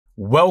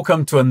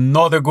Welcome to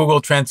another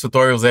Google Trends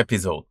Tutorials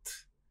episode.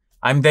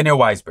 I'm Daniel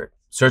Waisberg,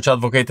 Search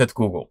Advocate at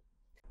Google.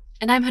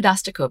 And I'm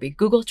Hadas Jacobi,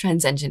 Google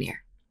Trends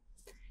Engineer.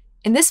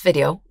 In this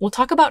video, we'll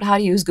talk about how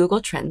to use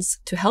Google Trends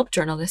to help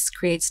journalists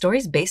create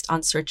stories based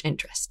on search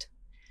interest.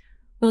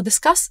 We'll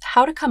discuss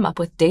how to come up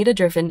with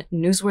data-driven,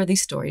 newsworthy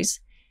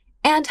stories,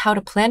 and how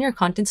to plan your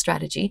content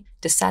strategy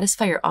to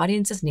satisfy your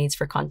audience's needs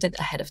for content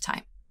ahead of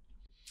time.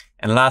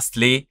 And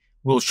lastly,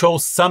 we'll show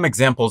some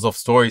examples of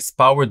stories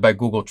powered by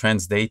Google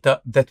Trends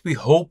data that we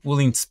hope will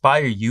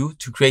inspire you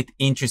to create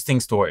interesting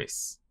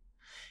stories.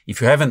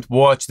 If you haven't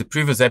watched the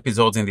previous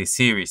episodes in this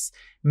series,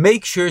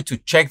 make sure to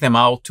check them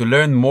out to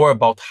learn more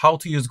about how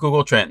to use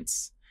Google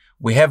Trends.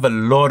 We have a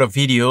lot of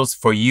videos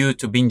for you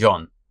to binge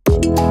on.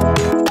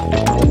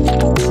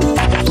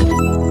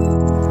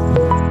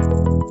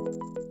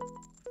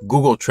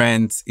 Google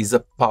Trends is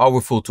a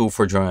powerful tool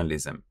for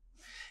journalism.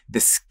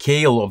 The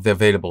scale of the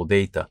available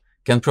data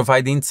can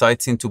provide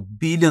insights into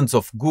billions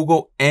of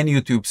Google and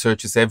YouTube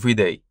searches every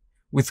day,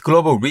 with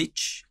global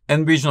reach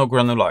and regional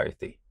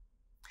granularity.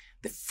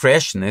 The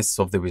freshness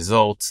of the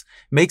results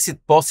makes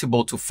it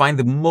possible to find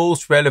the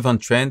most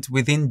relevant trend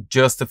within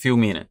just a few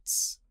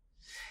minutes.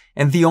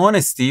 And the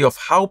honesty of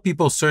how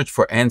people search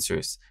for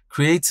answers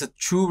creates a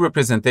true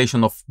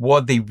representation of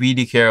what they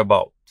really care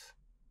about.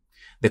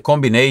 The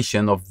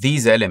combination of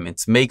these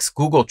elements makes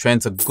Google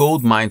Trends a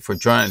goldmine for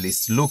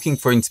journalists looking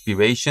for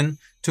inspiration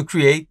to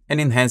create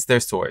and enhance their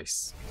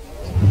stories.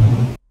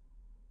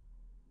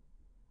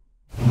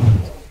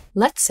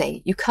 Let's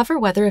say you cover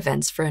weather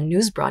events for a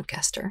news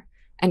broadcaster,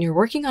 and you're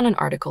working on an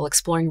article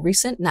exploring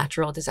recent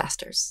natural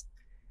disasters.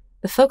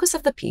 The focus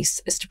of the piece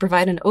is to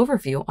provide an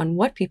overview on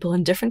what people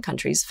in different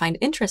countries find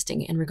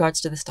interesting in regards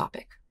to this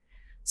topic.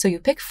 So you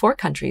pick 4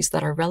 countries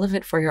that are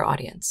relevant for your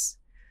audience.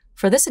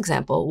 For this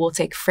example, we'll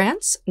take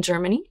France,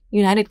 Germany,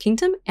 United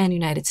Kingdom, and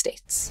United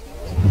States.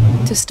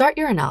 To start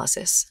your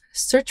analysis,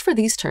 search for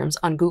these terms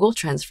on Google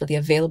Trends for the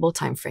available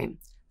timeframe,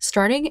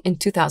 starting in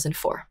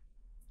 2004.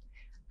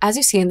 As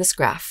you see in this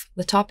graph,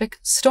 the topic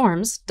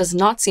storms does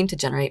not seem to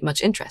generate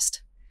much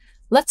interest.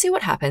 Let's see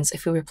what happens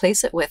if we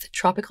replace it with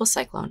tropical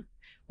cyclone,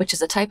 which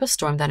is a type of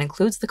storm that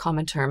includes the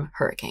common term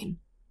hurricane.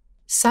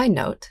 Side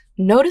note,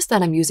 notice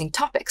that I'm using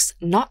topics,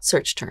 not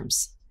search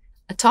terms.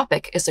 A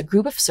topic is a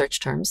group of search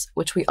terms,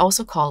 which we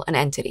also call an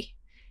entity.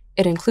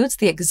 It includes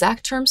the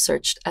exact term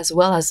searched as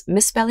well as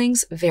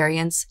misspellings,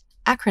 variants,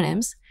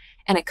 acronyms,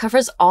 and it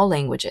covers all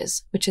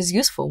languages, which is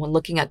useful when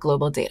looking at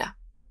global data.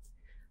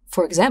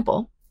 For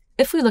example,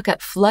 if we look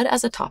at flood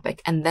as a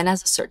topic and then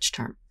as a search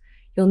term,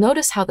 you'll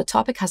notice how the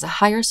topic has a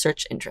higher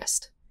search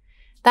interest.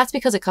 That's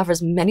because it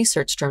covers many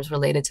search terms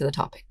related to the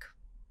topic.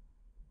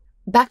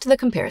 Back to the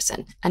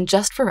comparison, and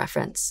just for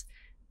reference,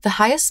 the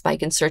highest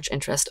spike in search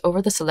interest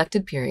over the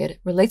selected period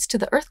relates to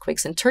the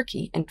earthquakes in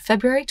Turkey in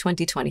February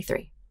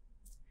 2023.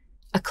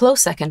 A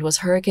close second was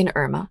Hurricane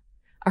Irma,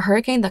 a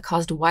hurricane that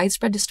caused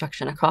widespread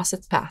destruction across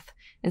its path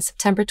in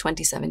September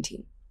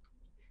 2017.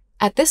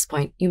 At this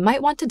point, you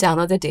might want to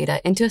download the data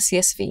into a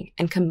CSV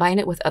and combine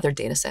it with other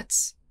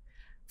datasets.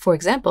 For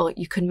example,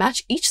 you could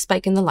match each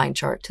spike in the line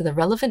chart to the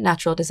relevant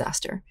natural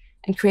disaster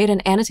and create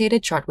an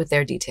annotated chart with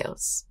their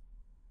details.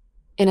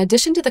 In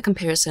addition to the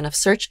comparison of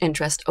search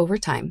interest over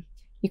time,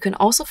 you can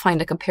also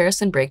find a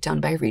comparison breakdown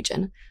by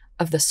region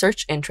of the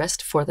search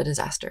interest for the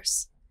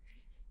disasters.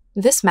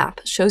 This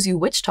map shows you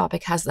which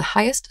topic has the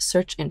highest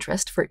search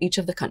interest for each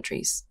of the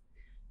countries.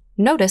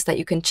 Notice that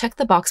you can check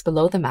the box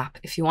below the map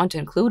if you want to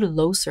include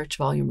low search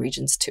volume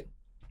regions too.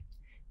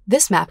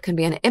 This map can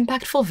be an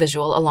impactful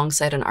visual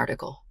alongside an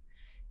article.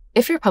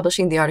 If you're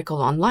publishing the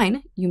article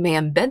online, you may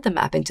embed the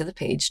map into the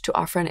page to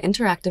offer an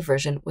interactive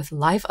version with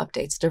live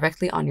updates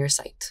directly on your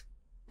site.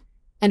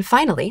 And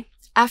finally,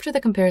 after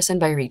the comparison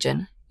by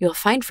region, you'll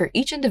find for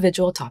each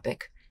individual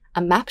topic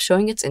a map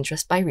showing its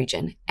interest by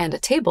region and a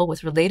table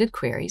with related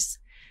queries,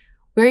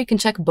 where you can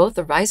check both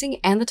the rising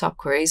and the top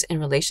queries in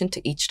relation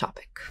to each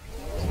topic.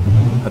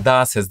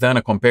 Hadas has done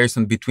a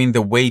comparison between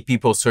the way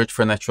people search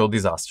for natural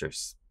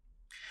disasters.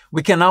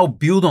 We can now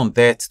build on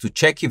that to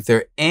check if there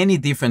are any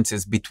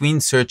differences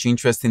between search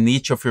interest in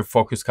each of your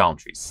focus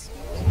countries.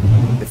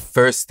 The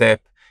first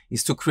step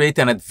is to create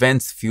an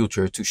advanced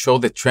filter to show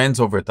the trends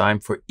over time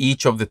for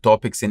each of the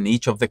topics in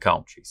each of the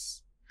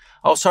countries.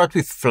 I'll start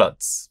with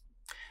floods.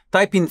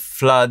 Type in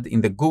flood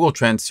in the Google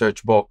Trends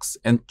search box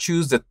and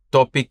choose the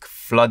topic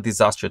flood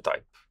disaster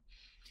type.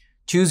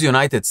 Choose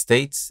United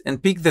States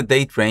and pick the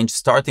date range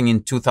starting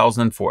in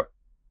 2004.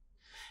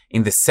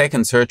 In the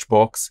second search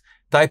box,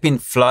 type in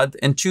flood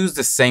and choose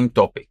the same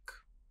topic.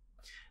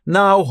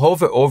 Now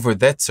hover over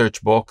that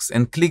search box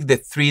and click the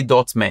 3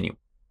 dots menu.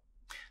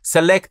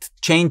 Select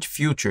Change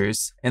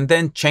Futures and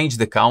then change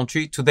the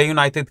country to the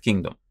United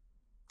Kingdom.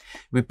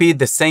 Repeat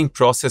the same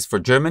process for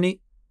Germany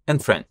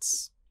and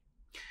France.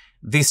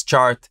 This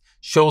chart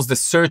shows the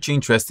search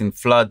interest in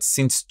floods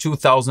since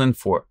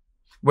 2004,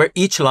 where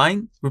each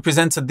line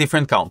represents a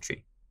different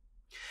country.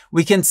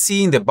 We can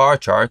see in the bar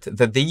chart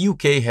that the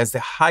UK has the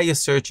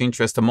highest search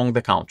interest among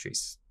the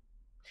countries.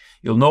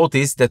 You'll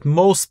notice that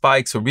most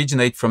spikes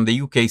originate from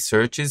the UK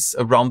searches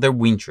around their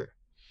winter.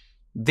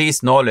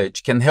 This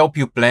knowledge can help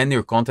you plan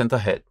your content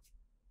ahead.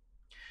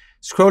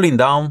 Scrolling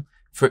down,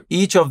 for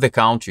each of the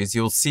countries,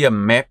 you'll see a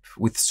map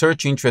with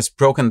search interest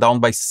broken down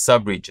by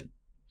sub-region,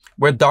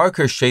 where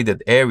darker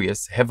shaded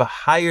areas have a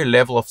higher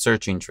level of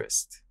search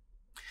interest.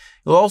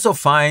 You'll also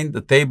find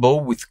a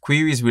table with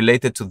queries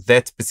related to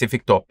that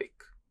specific topic.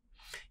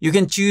 You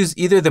can choose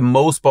either the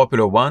most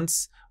popular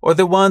ones or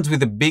the ones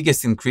with the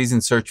biggest increase in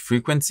search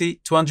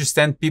frequency to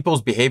understand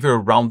people's behavior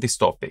around this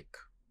topic.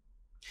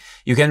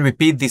 You can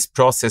repeat this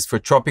process for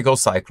tropical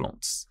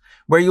cyclones,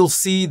 where you'll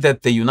see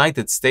that the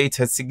United States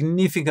has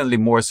significantly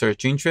more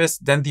search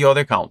interest than the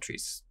other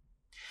countries.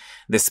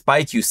 The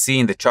spike you see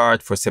in the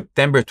chart for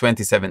September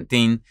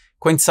 2017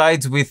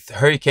 coincides with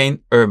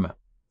Hurricane Irma.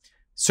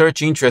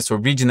 Search interest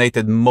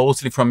originated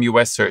mostly from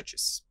US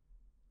searches.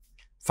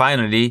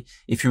 Finally,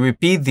 if you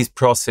repeat this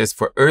process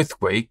for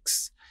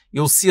earthquakes,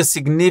 you'll see a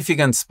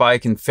significant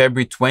spike in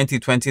February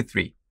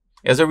 2023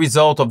 as a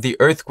result of the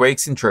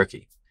earthquakes in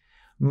Turkey.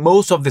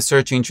 Most of the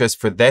search interest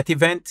for that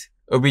event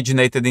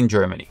originated in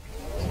Germany.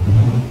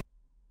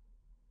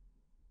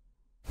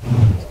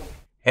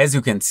 As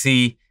you can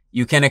see,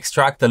 you can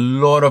extract a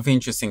lot of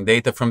interesting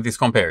data from these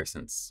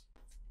comparisons.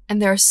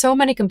 And there are so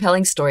many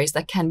compelling stories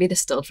that can be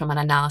distilled from an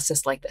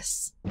analysis like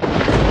this.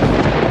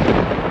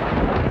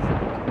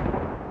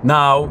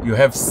 Now you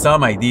have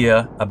some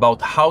idea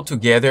about how to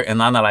gather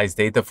and analyze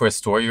data for a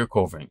story you're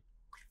covering.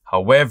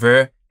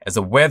 However, as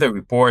a weather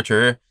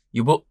reporter,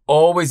 you will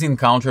always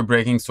encounter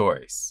breaking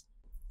stories.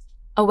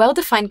 A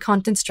well-defined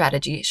content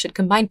strategy should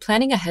combine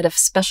planning ahead of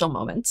special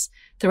moments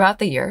throughout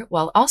the year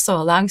while also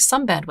allowing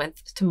some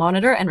bandwidth to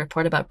monitor and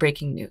report about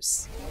breaking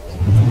news.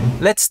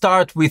 Let's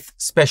start with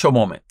special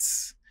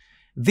moments.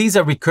 These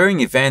are recurring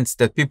events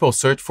that people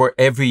search for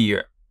every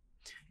year.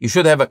 You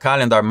should have a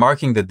calendar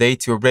marking the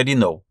dates you already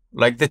know,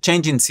 like the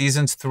change in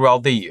seasons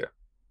throughout the year.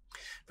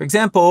 For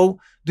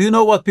example, do you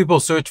know what people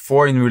search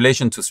for in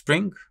relation to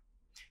spring?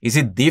 Is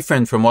it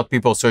different from what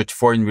people search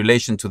for in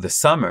relation to the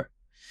summer?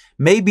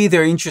 Maybe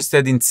they're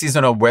interested in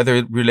seasonal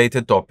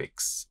weather-related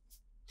topics.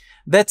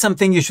 That's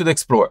something you should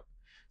explore.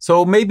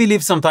 So maybe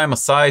leave some time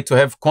aside to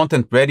have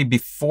content ready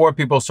before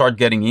people start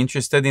getting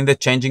interested in the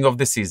changing of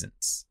the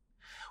seasons.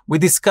 We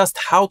discussed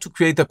how to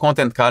create a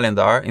content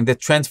calendar in the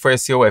Trends for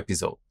SEO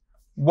episode.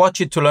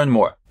 Watch it to learn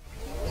more.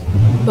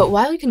 But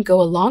while you can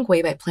go a long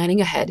way by planning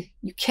ahead,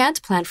 you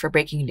can't plan for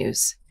breaking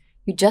news.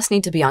 You just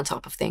need to be on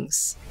top of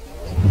things.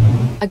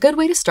 A good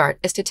way to start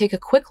is to take a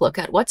quick look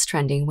at what's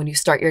trending when you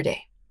start your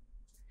day.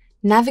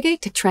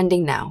 Navigate to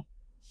Trending Now.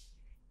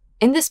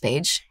 In this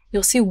page,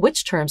 you'll see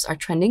which terms are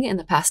trending in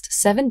the past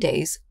 7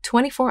 days,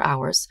 24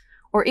 hours,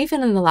 or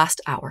even in the last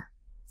hour.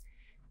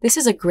 This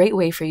is a great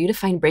way for you to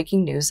find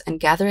breaking news and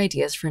gather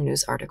ideas for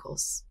news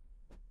articles.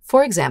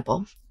 For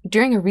example,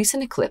 during a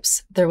recent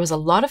eclipse, there was a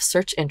lot of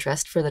search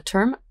interest for the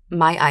term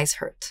 "My Eyes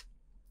Hurt."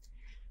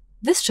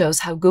 This shows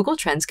how Google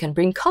Trends can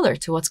bring color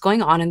to what's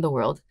going on in the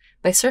world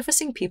by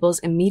surfacing people's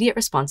immediate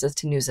responses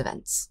to news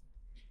events.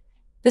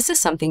 This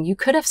is something you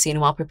could have seen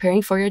while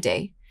preparing for your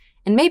day,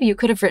 and maybe you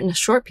could have written a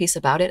short piece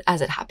about it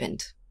as it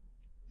happened.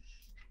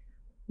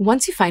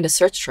 Once you find a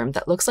search term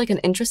that looks like an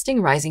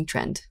interesting rising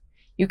trend,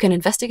 you can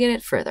investigate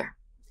it further.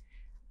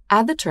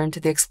 Add the term to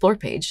the Explore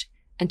page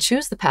and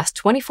choose the past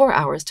 24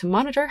 hours to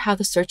monitor how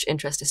the search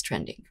interest is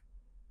trending.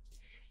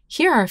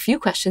 Here are a few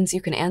questions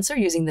you can answer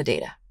using the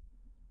data.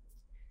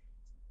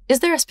 Is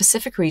there a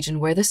specific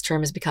region where this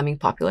term is becoming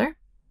popular?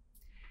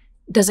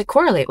 Does it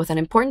correlate with an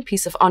important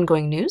piece of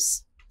ongoing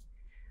news?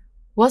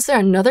 Was there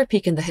another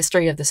peak in the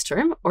history of this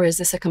term, or is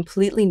this a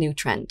completely new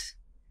trend?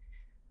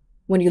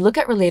 When you look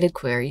at related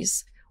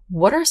queries,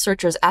 what are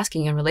searchers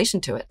asking in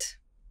relation to it?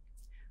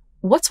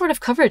 What sort of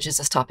coverage is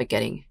this topic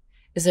getting?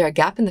 Is there a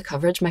gap in the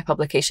coverage my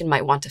publication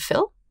might want to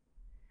fill?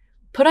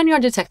 Put on your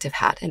detective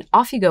hat and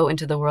off you go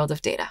into the world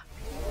of data.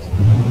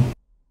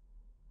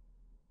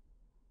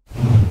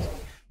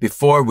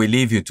 Before we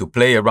leave you to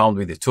play around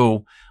with the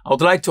tool, I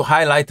would like to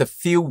highlight a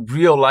few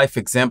real-life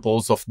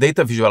examples of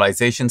data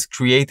visualizations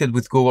created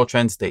with Google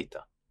Trends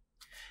data.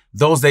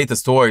 Those data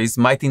stories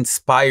might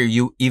inspire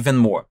you even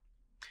more.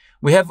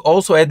 We have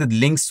also added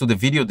links to the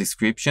video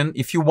description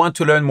if you want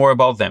to learn more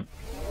about them.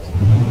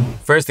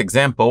 First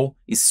example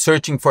is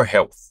Searching for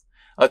Health,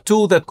 a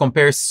tool that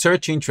compares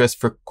search interest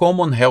for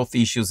common health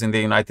issues in the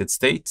United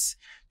States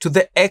to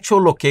the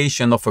actual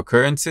location of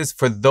occurrences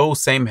for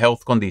those same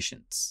health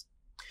conditions.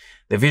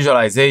 The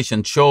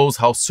visualization shows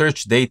how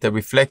search data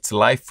reflects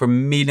life for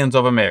millions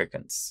of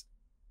Americans.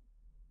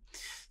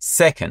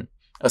 Second,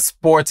 a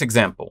sports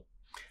example,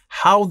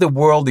 How the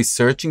World is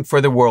Searching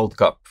for the World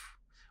Cup,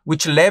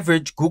 which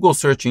leverage Google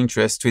search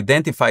interest to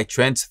identify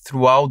trends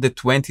throughout the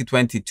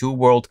 2022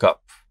 World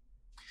Cup.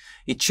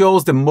 It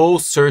shows the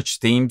most searched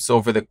teams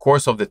over the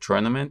course of the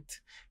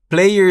tournament,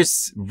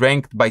 players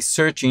ranked by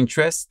search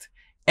interest,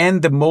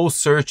 and the most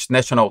searched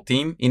national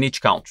team in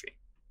each country.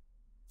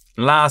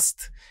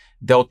 Last,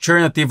 the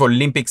Alternative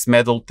Olympics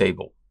medal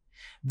table.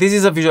 This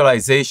is a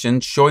visualization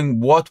showing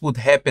what would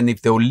happen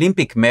if the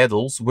Olympic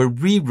medals were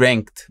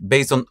re-ranked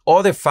based on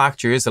other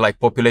factors like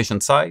population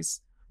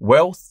size,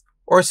 wealth,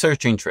 or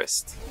search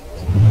interest.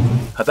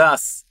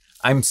 Hadas,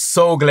 I'm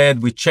so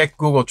glad we checked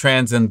Google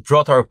Trends and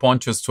brought our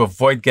ponchos to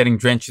avoid getting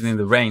drenched in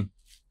the rain.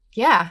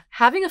 Yeah,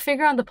 having a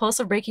finger on the pulse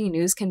of breaking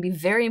news can be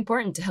very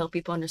important to help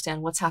people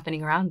understand what's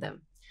happening around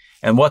them.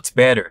 And what's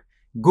better,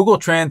 Google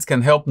Trends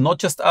can help not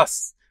just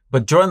us,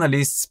 but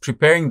journalists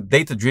preparing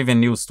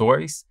data-driven news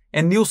stories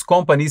and news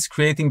companies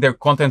creating their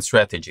content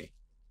strategy.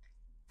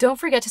 Don't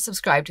forget to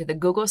subscribe to the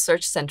Google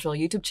Search Central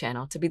YouTube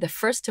channel to be the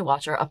first to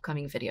watch our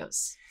upcoming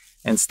videos.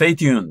 And stay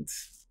tuned.